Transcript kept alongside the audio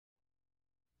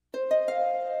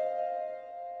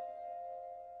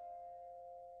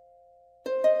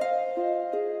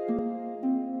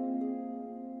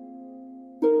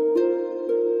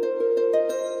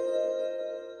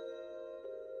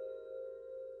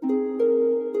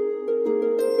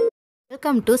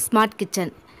Welcome to smart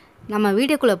kitchen. நம்ம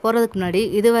வீடியோக்குள்ளே போகிறதுக்கு முன்னாடி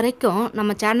இது வரைக்கும்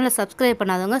நம்ம சேனலை சப்ஸ்கிரைப்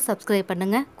பண்ணாதவங்க சப்ஸ்கிரைப்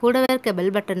பண்ணுங்கள். கூடவே இருக்க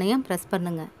பெல் பட்டனையும் ப்ரெஸ்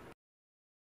பண்ணுங்கள்.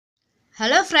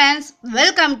 Hello friends,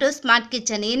 welcome to smart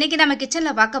kitchen. இன்றைக்கி நம்ம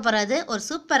கிச்சனில் பார்க்க போகிறது ஒரு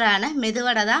சூப்பரான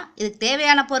மெதுவடை தான். இதுக்கு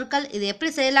தேவையான பொருட்கள், இது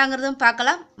எப்படி செய்யலாங்கிறதும்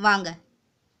பார்க்கலாம் வாங்க.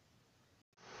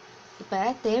 இப்போ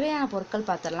தேவையான பொருட்கள்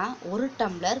பார்த்துடலாம். 1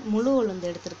 டம்ளர் முழு உளுந்து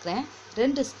எடுத்துருக்கிறேன்.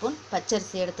 2 ஸ்பூன்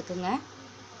பச்சரிசி எடுத்துக்கோங்க.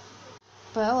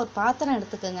 இப்போ ஒரு பாத்திரம்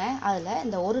எடுத்துக்கோங்க. அதில்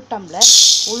இந்த 1 டம்ளர்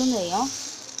உளுந்தையும்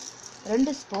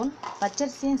 2 ஸ்பூன்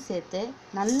பச்சரிசியும் சேர்த்து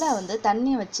நல்லா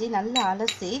தண்ணியை வச்சு நல்லா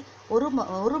அலசி ஒரு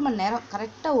மணி நேரம்,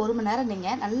 கரெக்டாக 1 மணி நேரம்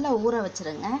நீங்கள் நல்லா ஊற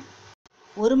வச்சுருங்க.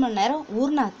 1 மணி நேரம்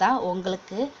ஊறினா தான்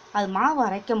உங்களுக்கு அது மாவு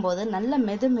அரைக்கும் போது நல்ல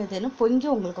மெதுன்னு பொங்கி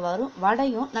உங்களுக்கு வரும்.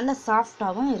 வடையும் நல்ல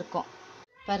சாஃப்டாகவும் இருக்கும்.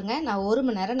 பாருங்கள், நான் 1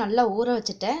 மணி நேரம் நல்லா ஊற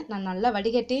வச்சுட்டேன். நான் நல்லா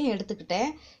வடிகட்டியும் எடுத்துக்கிட்டேன்.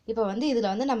 இப்போ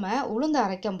இதில் நம்ம உளுந்து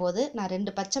அரைக்கும் போது நான்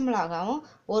 2 பச்சை மிளகாவும்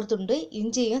 1 துண்டு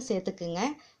இஞ்சியும் சேர்த்துக்குங்க.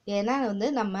 ஏன்னா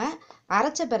நம்ம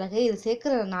அரைச்ச பிறகு இது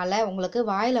சேர்க்குறதுனால உங்களுக்கு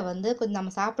வாயில் கொஞ்சம்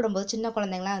நம்ம சாப்பிடும்போது, சின்ன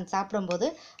குழந்தைங்களாம் சாப்பிடும்போது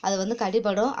அது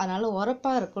கடிபடும். அதனால்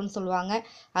உரப்பாக இருக்குன்னு சொல்லுவாங்க.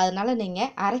 அதனால்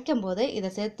நீங்கள் அரைக்கும் போது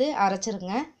இதை சேர்த்து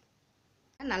அரைச்சிருங்க.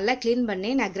 நல்லா க்ளீன்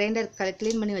பண்ணி நான் கிரைண்டர்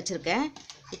க்ளீன் பண்ணி வச்சுருக்கேன்.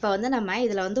 இப்போ நம்ம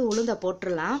இதில் உளுந்தை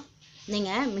போட்டுடலாம்.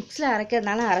 நீங்கள் மிக்ஸியில்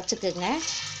அரைக்கிறதுனால அரைச்சிக்கோங்க.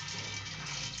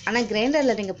 ஆனால்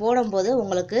கிரைண்டரில் நீங்கள் போடும்போது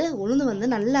உங்களுக்கு உளுந்து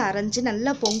நல்லா அரைஞ்சி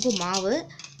நல்லா பொங்கும் மாவு.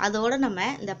 அதோடு நம்ம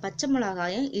இந்த பச்சை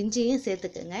மிளகாயும் இஞ்சியும்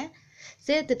சேர்த்துக்குங்க.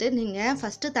 சேர்த்துட்டு நீங்கள்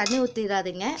ஃபஸ்ட்டு தண்ணி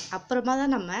ஊற்றிடாதீங்க. அப்புறமா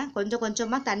தான் நம்ம கொஞ்சம்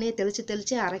கொஞ்சமாக தண்ணியை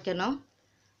தெளித்து அரைக்கணும்.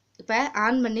 இப்போ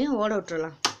ஆன் பண்ணி ஓட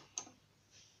விட்டுறலாம்.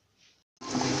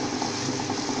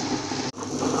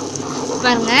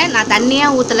 பாருங்க, நான்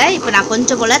தண்ணியாக ஊற்றலை. இப்போ நான்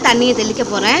கொஞ்சம் போல் தண்ணியை தெளிக்க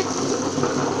போகிறேன்.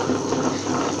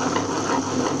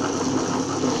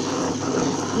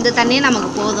 இந்த தண்ணியே நமக்கு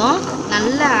போதும்.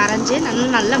 நல்லா அரைஞ்சி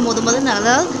நல்லா முதுன்னு,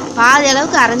 அதாவது பாதி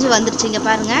அளவுக்கு அரைஞ்சி வந்துடுச்சிங்க.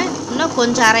 பாருங்கள், இன்னும்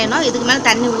கொஞ்சம் அரையணும். இதுக்கு மேலே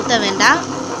தண்ணி ஊற்ற வேண்டாம்.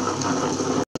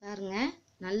 பாருங்கள்,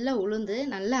 நல்லா உளுந்து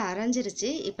நல்லா அரைஞ்சிருச்சு.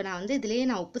 இப்போ நான் இதுலேயே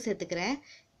நான் உப்பு சேர்த்துக்கிறேன்.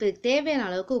 இப்போ இதுக்கு தேவையான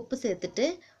அளவுக்கு உப்பு சேர்த்துட்டு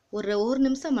ஒரு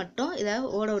நிமிஷம் மட்டும் இதை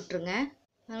ஓட விட்டுருங்க.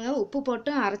 பாருங்கள், உப்பு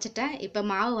போட்டும் அரைச்சிட்டேன். இப்போ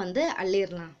மாவு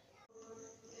அள்ளிடலாம்.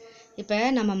 இப்போ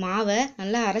நம்ம மாவை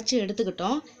நல்லா அரைச்சி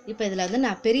எடுத்துக்கிட்டோம். இப்போ இதில்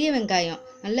நான் பெரிய வெங்காயம்,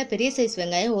 நல்ல பெரிய சைஸ்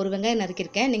வெங்காயம் 1 வெங்காயம்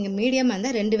நறுக்கியிருக்கேன். நீங்கள் மீடியமாக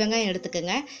இருந்தால் 2 வெங்காயம்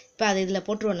எடுத்துக்கோங்க. இப்போ அதை இதில்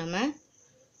போட்டுருவோம். நம்ம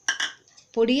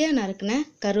பொடியாக நறுக்கின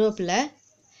கருவேப்பிலை,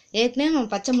 ஏற்கனவே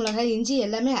நம்ம பச்சை மிளகாய் இஞ்சி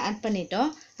எல்லாமே ஆட்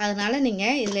பண்ணிட்டோம். அதனால்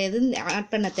நீங்கள் இதில் எதுவும்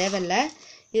ஆட் பண்ண தேவையில்லை.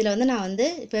 இதில் நான்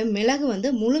இப்போ மிளகு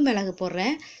முழு மிளகு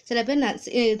போடுறேன். சில பேர்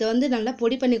இது நல்லா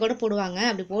பொடி பண்ணி கூட போடுவாங்க.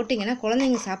 அப்படி போட்டிங்கன்னா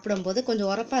குழந்தைங்க சாப்பிடும்போது கொஞ்சம்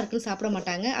உரப்பாக இருக்குன்னு சாப்பிட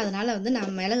மாட்டாங்க. அதனால்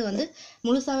நான் மிளகு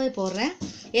முழுசாகவே போடுறேன்.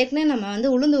 ஏற்கனவே நம்ம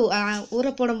உளுந்து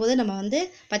ஊற போடும்போது நம்ம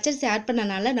பச்சரிசி ஆட்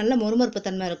பண்ணனால நல்ல மொறுமொறுப்பு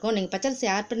தன்மை இருக்கும். நீங்கள் பச்சரிசி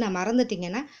ஆட் பண்ண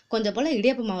மறந்துட்டிங்கன்னா கொஞ்சம் போல்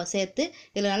இடியாப்ப மாவை சேர்த்து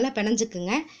இதில் நல்லா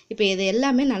பிணைஞ்சிக்குங்க. இப்போ இது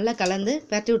எல்லாமே நல்லா கலந்து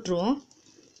பரட்டி விட்ருவோம்.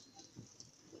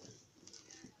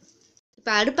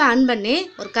 இப்போ அடுப்பை ஆன் பண்ணி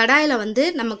ஒரு கடாயில்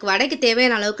நமக்கு வடைக்கு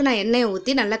தேவையான அளவுக்கு நான் எண்ணெயை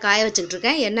ஊற்றி நல்லா காய வச்சுக்கிட்டு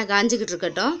இருக்கேன். எண்ணெய் காஞ்சிக்கிட்டு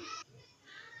இருக்கட்டும்.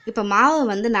 இப்போ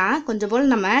மாவை நான் கொஞ்சம்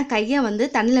போல் நம்ம கையை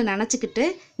தண்ணியில் நனைச்சிக்கிட்டு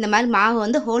இந்த மாதிரி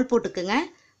மாவை ஹோல் போட்டுக்குங்க.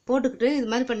 போட்டுக்கிட்டு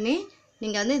இது மாதிரி பண்ணி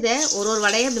நீங்கள் இதை ஒரு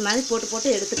வடையை இப்படி மாதிரி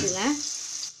போட்டு எடுத்துக்குங்க.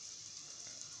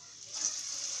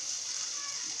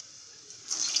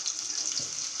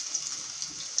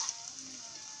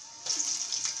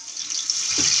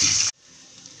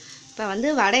 இப்போ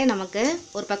வடையை நமக்கு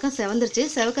ஒரு பக்கம் செவந்துருச்சு.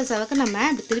 செவக்க நம்ம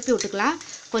இப்படி திருப்பி விட்டுக்கலாம்.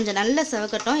 கொஞ்சம் நல்லா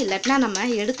செவக்கட்டும், இல்லாட்டினா நம்ம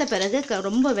எடுத்த பிறகு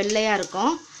ரொம்ப வெள்ளையாக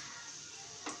இருக்கும்.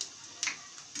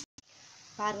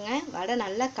 பாருங்கள், வடை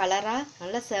நல்லா கலராக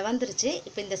நல்லா செவந்துருச்சு.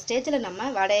 இப்போ இந்த ஸ்டேஜில் நம்ம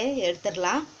வடையை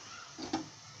எடுத்துடலாம்.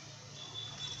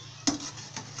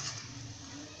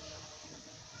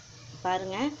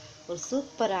 பாருங்கள், ஒரு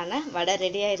சூப்பரான வடை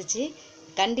ரெடி ஆயிடுச்சு.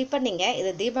 கண்டிப்பாக நீங்கள்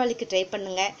இதை தீபாவளிக்கு ட்ரை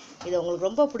பண்ணுங்கள். இது உங்களுக்கு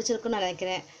ரொம்ப பிடிச்சிருக்குன்னு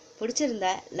நினைக்கிறேன்.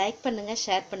 பிடிச்சிருந்தா லைக் பண்ணுங்கள்,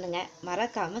 ஷேர் பண்ணுங்கள்,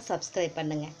 மறக்காமல் சப்ஸ்கிரைப்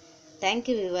பண்ணுங்கள்.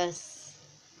 Thank you viewers.